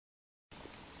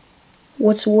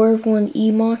What's Word One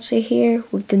E-Monster here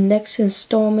with the next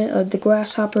installment of the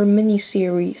Grasshopper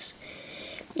mini-series.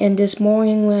 And this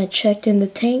morning when I checked in the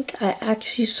tank, I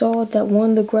actually saw that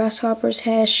one of the grasshoppers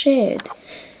had shed.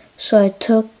 So I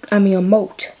took a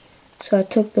molt. So I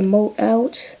took the molt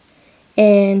out,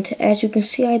 and as you can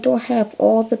see, I don't have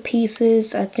all the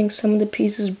pieces. I think some of the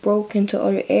pieces broke into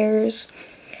other areas.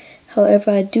 However,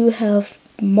 I do have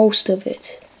most of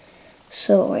it.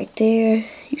 So right there,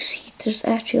 you see there's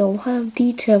actually a lot of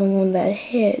detailing on that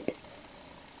head.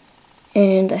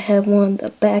 And I have one of the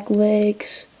back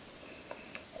legs.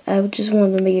 I just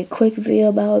wanted to make a quick video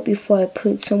about it before I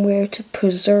put it somewhere to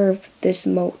preserve this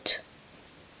molt.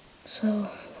 So,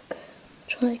 okay, I'm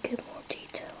trying to get more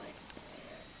detailing.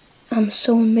 I'm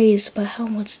so amazed by how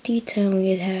much detailing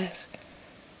it has.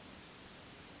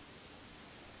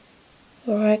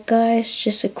 Alright guys,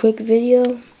 just a quick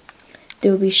video.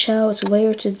 There will be shoutouts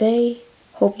later today.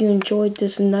 Hope you enjoyed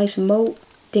this nice molt.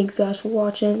 Thank you guys for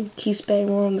watching. Keep spreading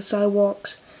around on the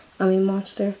sidewalks. I'm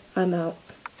E-Monster. I'm out.